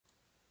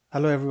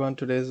Hello everyone,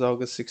 today is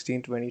August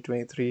 16,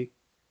 2023.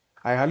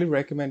 I highly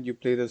recommend you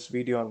play this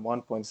video on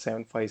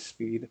 1.75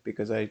 speed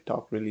because I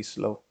talk really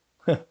slow.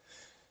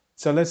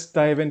 So let's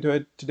dive into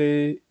it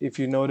today. If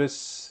you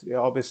notice,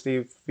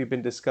 obviously we've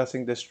been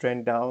discussing this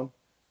trend down.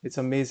 It's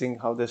amazing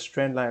how this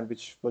trend line,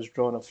 which was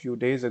drawn a few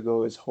days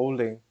ago, is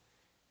holding.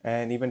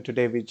 And even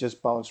today we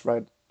just bounced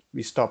right,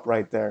 we stopped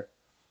right there.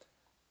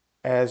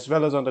 As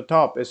well as on the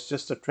top, it's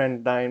just a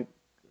trend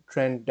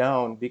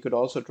down. We could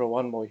also draw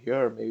one more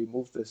here, maybe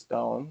move this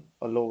down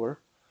or lower.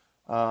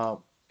 uh,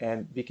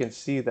 and we can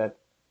see that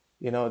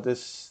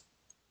this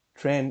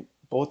trend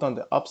both on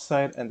the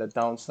upside and the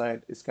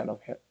downside is kind of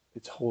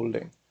it's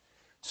holding.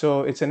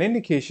 So it's an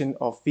indication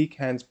of weak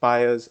hands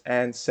buyers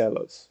and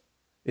sellers.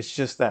 It's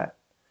just that.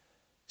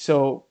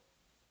 So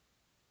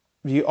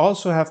we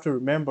also have to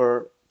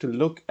remember to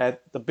look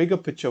at the bigger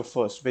picture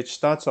first, which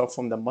starts off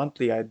from the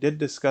monthly. I did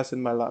discuss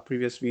in my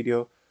previous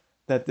video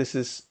that this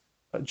is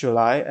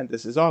July and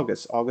this is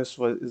August. August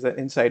is an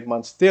inside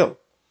month still.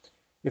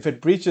 If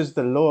it breaches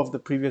the low of the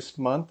previous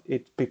month,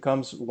 it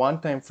becomes one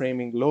time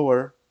framing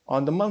lower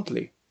on the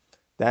monthly.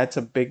 That's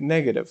a big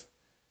negative.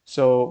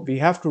 So we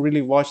have to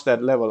really watch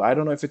that level. I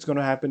don't know if it's going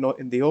to happen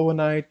in the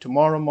overnight,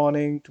 tomorrow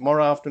morning,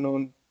 tomorrow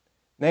afternoon,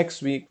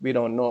 next week, we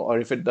don't know, or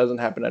if it doesn't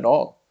happen at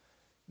all.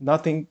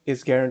 Nothing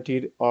is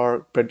guaranteed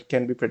or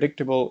can be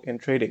predictable in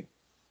trading.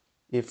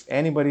 If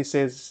anybody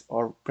says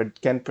or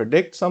can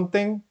predict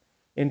something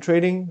in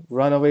trading,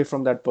 run away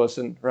from that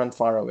person, run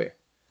far away.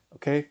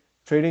 Okay?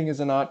 Trading is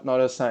an art, not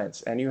a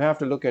science. And you have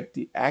to look at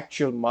the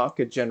actual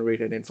market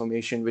generated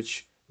information,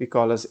 which we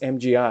call as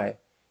MGI,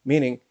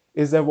 meaning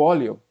is there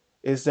volume?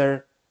 Is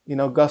there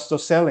gusto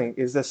selling?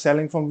 Is there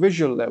selling from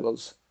visual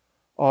levels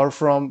or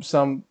from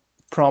some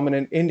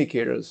prominent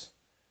indicators?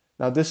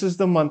 Now this is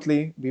the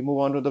monthly. We move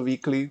on to the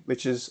weekly,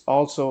 which is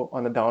also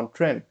on a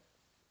downtrend.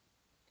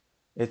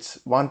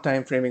 It's one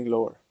time framing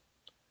lower.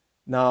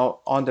 Now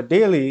on the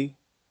daily,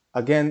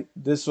 again,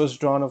 this was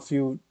drawn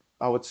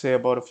I would say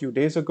about a few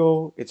days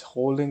ago. It's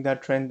holding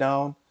that trend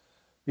down.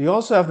 We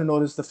also have to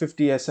notice the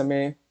 50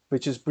 SMA,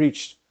 which is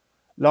breached.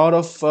 A lot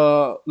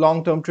of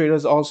long-term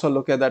traders also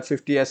look at that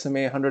 50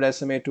 SMA, 100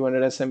 SMA,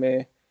 200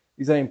 SMA.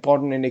 These are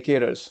important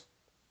indicators.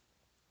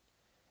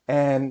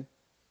 And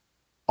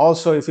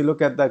also, if you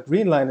look at that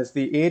green line, it's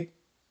the 8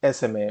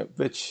 SMA,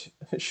 which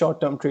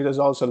short-term traders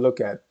also look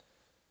at.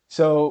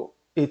 So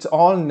it's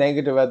all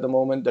negative at the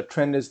moment. The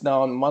trend is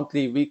down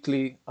monthly,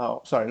 weekly.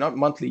 Sorry, not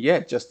monthly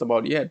yet, just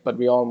about yet, but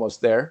we're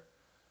almost there.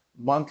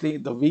 Monthly,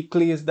 the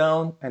weekly is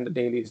down and the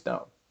daily is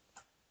down.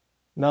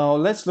 Now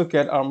let's look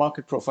at our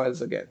market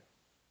profiles again.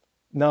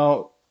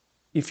 Now,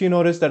 if you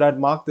notice that I'd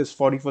marked this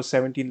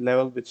 44.17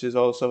 level, which is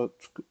also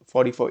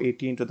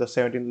 44.18 to the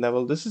 17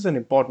 level, this is an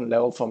important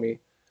level for me.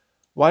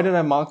 Why did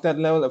I mark that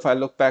level? If I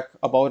look back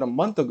about a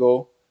month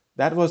ago,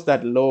 that was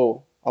that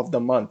low of the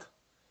month.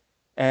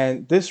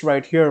 And this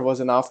right here was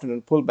an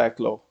afternoon pullback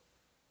low.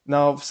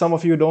 Now, some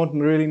of you don't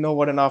really know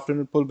what an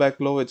afternoon pullback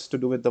low is. It's to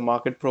do with the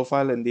market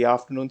profile in the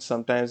afternoon.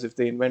 Sometimes if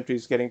the inventory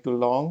is getting too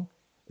long,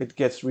 it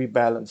gets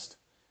rebalanced.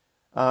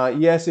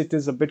 Yes, it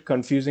is a bit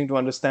confusing to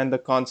understand the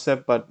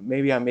concept, but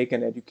maybe I make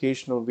an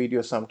educational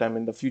video sometime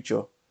in the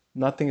future.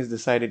 Nothing is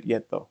decided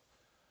yet though.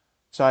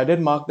 So I did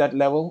mark that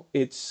level.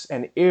 It's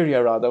an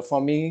area rather.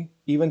 For me,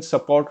 even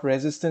support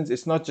resistance,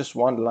 it's not just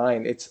one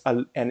line, it's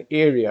an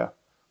area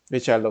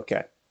which I look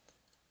at.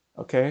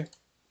 Okay,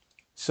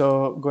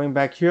 so going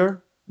back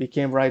here, we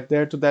came right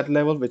there to that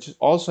level, which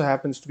also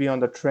happens to be on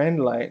the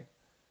trend line,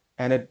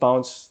 and it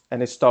bounced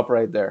and it stopped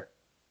right there.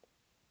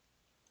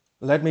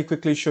 Let me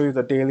quickly show you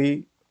the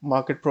daily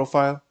market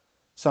profile.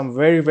 Some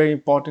very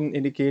important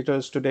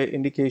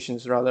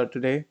indications rather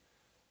today.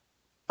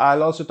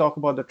 I'll also talk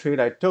about the trade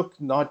I took,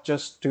 not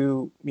just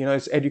to,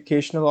 it's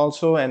educational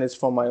also, and it's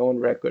for my own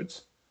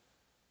records.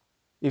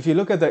 If you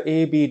look at the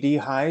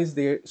ABD highs,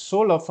 they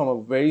sold off from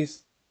a very,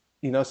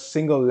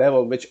 single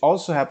level, which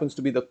also happens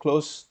to be the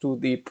close to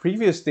the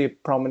previous day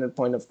prominent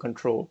point of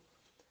control,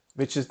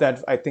 which is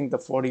that I think the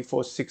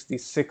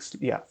 44.66,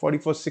 yeah,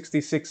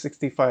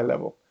 44.66.65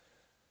 level.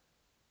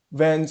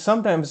 When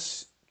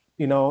sometimes,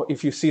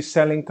 if you see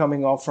selling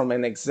coming off from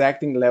an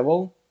exacting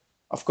level,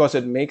 of course,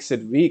 it makes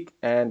it weak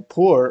and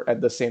poor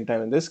at the same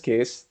time in this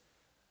case,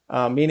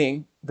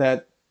 meaning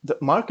that the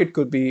market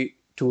could be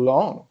too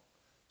long.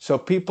 So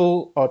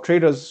people or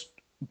traders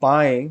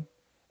buying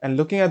and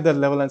looking at that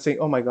level and saying,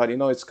 oh my God,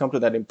 it's come to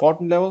that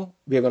important level,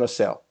 we're going to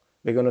sell,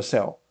 we're going to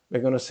sell,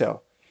 we're going to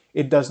sell.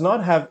 It does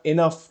not have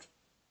enough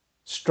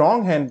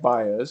strong hand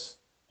buyers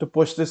to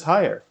push this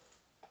higher.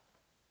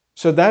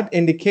 So that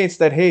indicates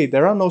that, hey,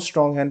 there are no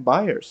strong hand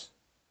buyers.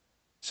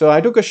 So I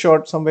took a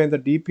short somewhere in the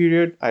D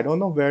period. I don't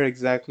know where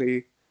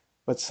exactly,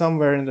 but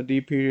somewhere in the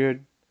D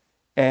period.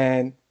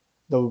 And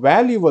the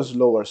value was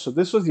lower. So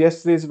this was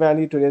yesterday's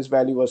value. Today's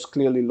value was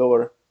clearly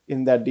lower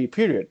in that D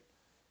period.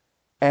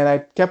 And I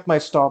kept my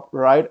stop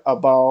right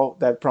above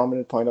that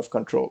prominent point of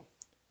control.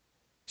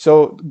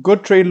 So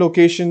good trade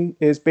location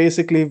is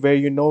basically where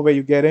you know where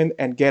you get in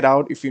and get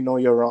out if you know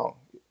you're wrong,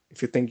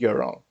 if you think you're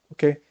wrong.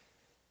 Okay.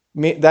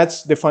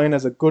 That's defined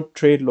as a good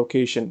trade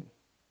location.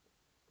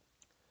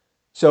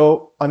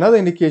 So another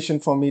indication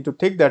for me to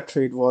take that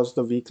trade was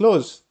the week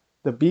lows.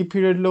 The B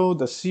period low,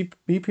 the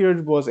B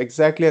period was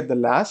exactly at the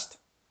last.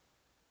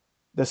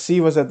 The C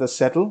was at the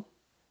settle.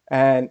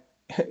 And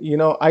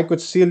I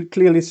could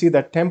clearly see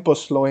that tempo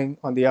slowing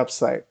on the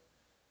upside.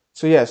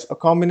 So yes, a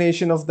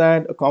combination of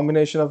that, a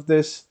combination of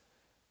this,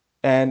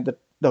 and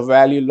the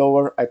value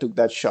lower, I took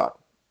that shot.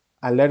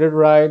 I let it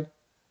ride,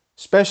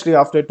 especially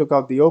after I took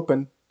out the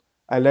open.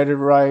 I let it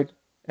ride,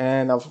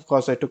 and of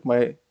course I took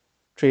my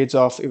trades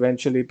off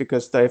eventually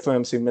because the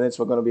FOMC minutes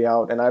were going to be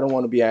out, and I don't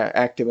want to be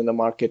active in the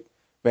market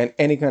when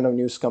any kind of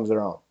news comes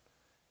around.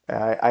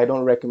 I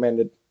don't recommend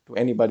it to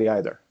anybody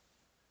either.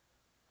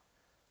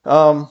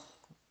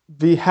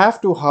 We have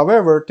to,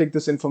 however, take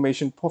this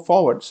information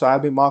forward. So I'll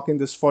be marking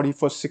this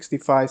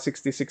 44.65,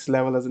 66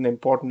 level as an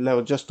important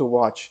level just to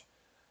watch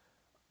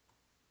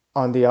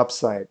on the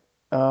upside.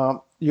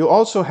 You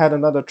also had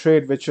another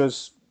trade which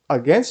was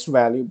against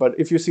value, but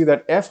if you see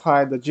that F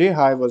high, the J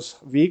high was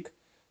weak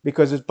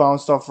because it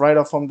bounced off right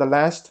off from the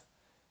last.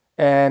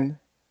 And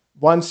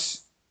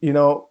once,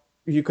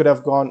 you could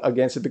have gone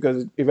against it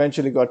because it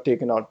eventually got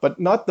taken out,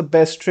 but not the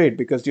best trade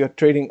because you're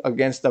trading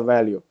against the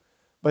value.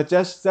 But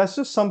that's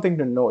just something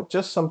to note,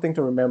 just something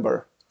to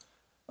remember,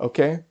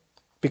 okay?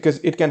 Because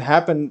it can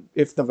happen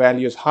if the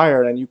value is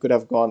higher and you could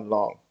have gone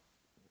long,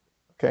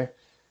 okay?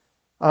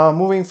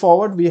 Moving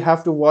forward, we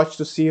have to watch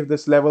to see if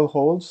this level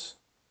holds.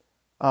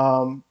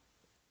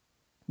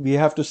 We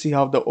have to see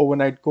how the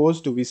overnight goes.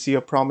 Do we see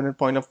a prominent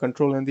point of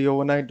control in the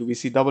overnight? Do we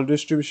see double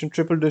distribution,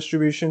 triple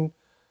distribution?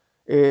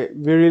 We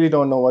really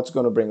don't know what's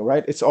going to bring,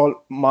 right? It's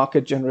all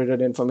market generated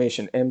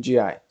information,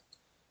 MGI.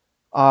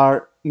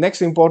 Our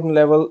next important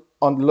level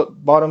on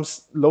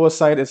the lower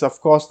side is,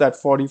 of course, that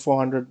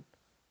 4,400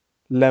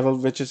 level,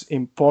 which is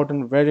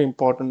important, very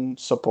important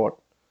support.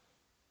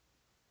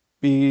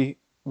 We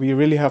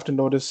really have to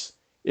notice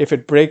if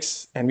it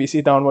breaks and we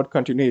see downward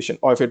continuation,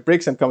 or if it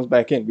breaks and comes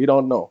back in. We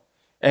don't know.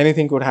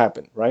 Anything could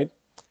happen, right?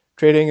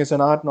 Trading is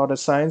an art, not a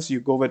science. You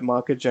go with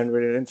market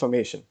generated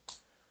information.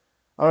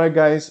 All right,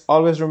 guys,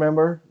 always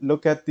remember,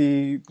 look at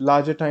the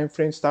larger time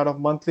frame, start of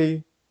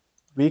monthly,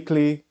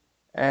 weekly,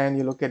 and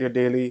you look at your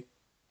daily.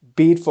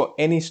 Be it for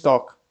any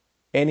stock,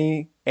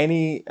 any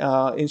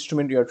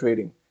instrument you're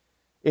trading,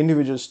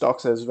 individual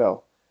stocks as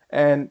well.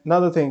 And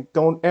another thing,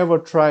 don't ever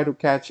try to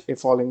catch a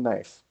falling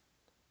knife.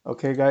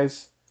 Okay,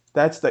 guys,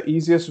 that's the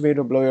easiest way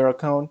to blow your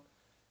account.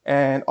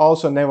 And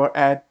also never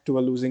add to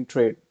a losing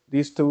trade.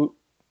 These two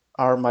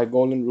are my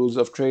golden rules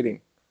of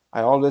trading.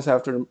 I always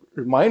have to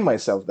remind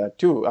myself that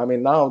too. I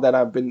mean, now that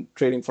I've been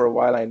trading for a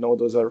while, I know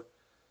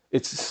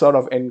it's sort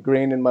of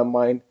ingrained in my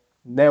mind.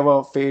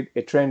 Never fade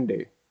a trend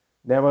day.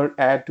 Never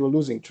add to a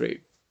losing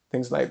trade.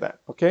 Things like that.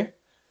 Okay.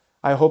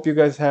 I hope you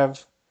guys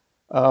have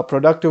a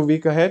productive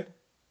week ahead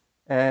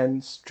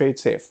and trade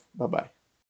safe. Bye bye.